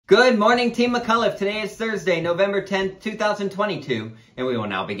Good morning, Team McAuliffe. Today is Thursday, November 10th, 2022, and we will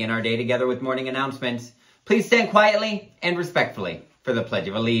now begin our day together with morning announcements. Please stand quietly and respectfully for the Pledge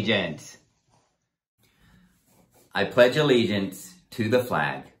of Allegiance. I pledge allegiance to the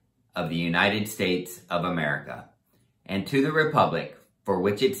flag of the United States of America and to the republic for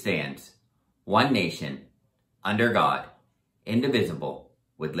which it stands, one nation, under God, indivisible,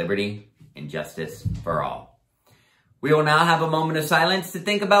 with liberty and justice for all. We will now have a moment of silence to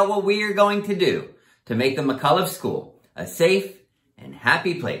think about what we are going to do to make the McAuliffe School a safe and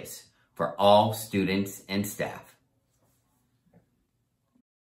happy place for all students and staff.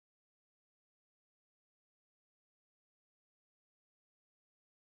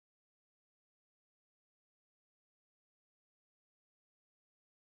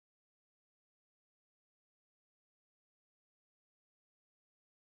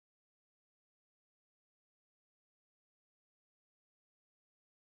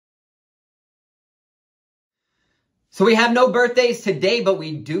 So we have no birthdays today, but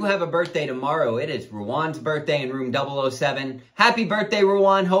we do have a birthday tomorrow. It is Rowan's birthday in room 007. Happy birthday,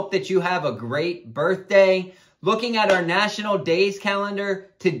 Rowan. Hope that you have a great birthday. Looking at our National Days calendar,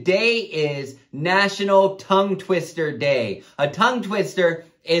 today is National Tongue Twister Day. A tongue twister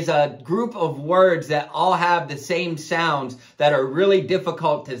is a group of words that all have the same sounds that are really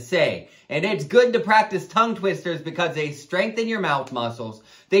difficult to say. And it's good to practice tongue twisters because they strengthen your mouth muscles.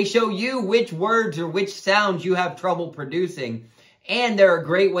 They show you which words or which sounds you have trouble producing. And they're a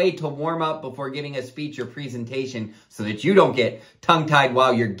great way to warm up before giving a speech or presentation so that you don't get tongue-tied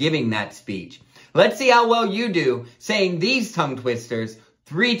while you're giving that speech. Let's see how well you do saying these tongue twisters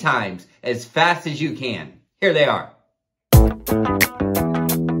 3 times as fast as you can. Here they are.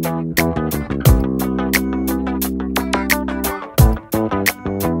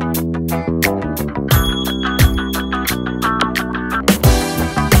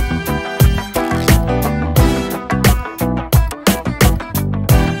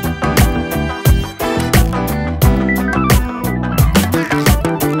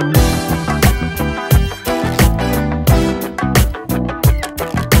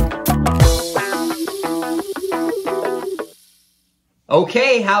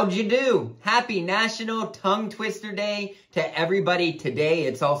 Okay, how'd you do? Happy National Tongue Twister Day to everybody today.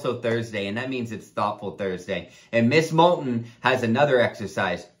 It's also Thursday, and that means it's Thoughtful Thursday. And Miss Moulton has another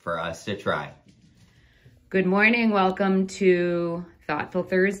exercise for us to try. Good morning. Welcome to Thoughtful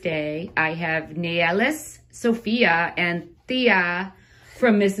Thursday. I have Nielis, Sophia, and Thea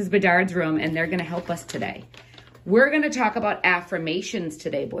from Mrs. Bedard's room, and they're going to help us today. We're going to talk about affirmations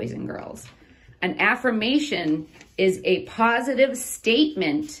today, boys and girls. An affirmation is a positive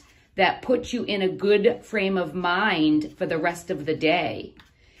statement that puts you in a good frame of mind for the rest of the day.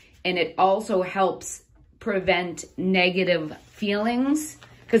 And it also helps prevent negative feelings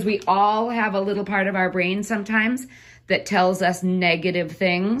because we all have a little part of our brain sometimes that tells us negative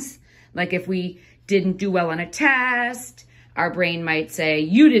things. Like if we didn't do well on a test, our brain might say,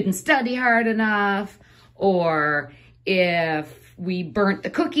 you didn't study hard enough. Or if we burnt the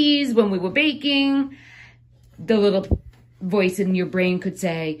cookies when we were baking, the little voice in your brain could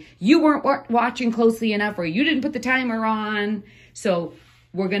say, you weren't watching closely enough, or you didn't put the timer on. So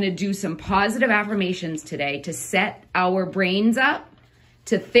we're going to do some positive affirmations today to set our brains up,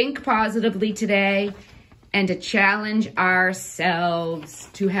 to think positively today, and to challenge ourselves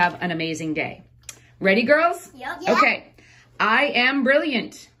to have an amazing day. Ready, girls? Yep. Okay. I am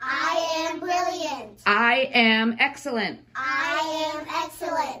brilliant. I am brilliant. I am excellent. I am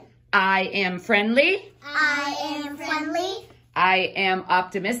excellent. I am friendly. I am friendly. I am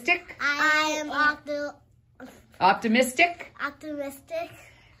optimistic. I am Optimistic. optimistic.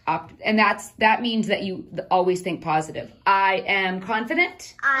 And that means that you always think positive. I am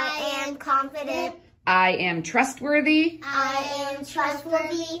confident. I am confident. I am trustworthy. I am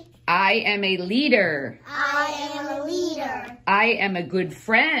trustworthy. I am a leader. I am a leader. I am a good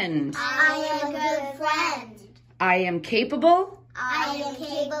friend. I am a good friend. I am capable. I am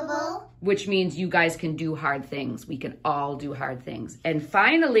capable. Which means you guys can do hard things. We can all do hard things. And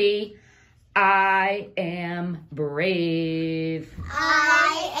finally, I am brave.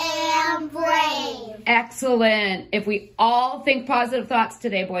 I am brave. Excellent. If we all think positive thoughts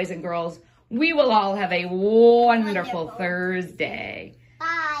today, boys and girls, we will all have a wonderful Thursday.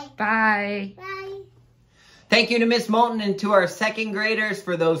 Bye. Bye. Bye. Thank you to Miss Moulton and to our second graders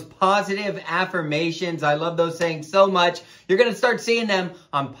for those positive affirmations. I love those sayings so much. You're going to start seeing them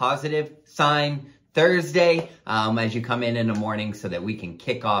on Positive Sign Thursday as you come in the morning so that we can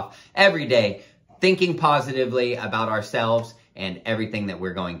kick off every day thinking positively about ourselves and everything that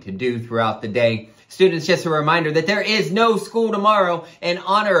we're going to do throughout the day. Students, just a reminder that there is no school tomorrow in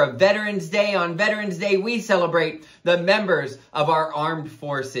honor of Veterans Day. On Veterans Day, we celebrate the members of our armed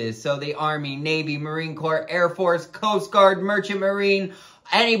forces. So the Army, Navy, Marine Corps, Air Force, Coast Guard, Merchant Marine,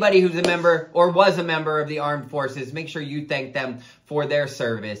 anybody who's a member or was a member of the armed forces, make sure you thank them for their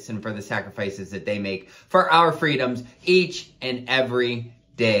service and for the sacrifices that they make for our freedoms each and every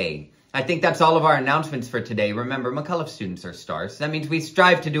day. I think that's all of our announcements for today. Remember, McAuliffe students are stars. That means we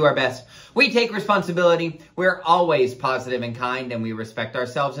strive to do our best. We take responsibility. We're always positive and kind, and we respect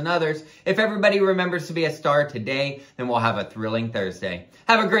ourselves and others. If everybody remembers to be a star today, then we'll have a thrilling Thursday.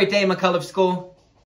 Have a great day, McAuliffe School.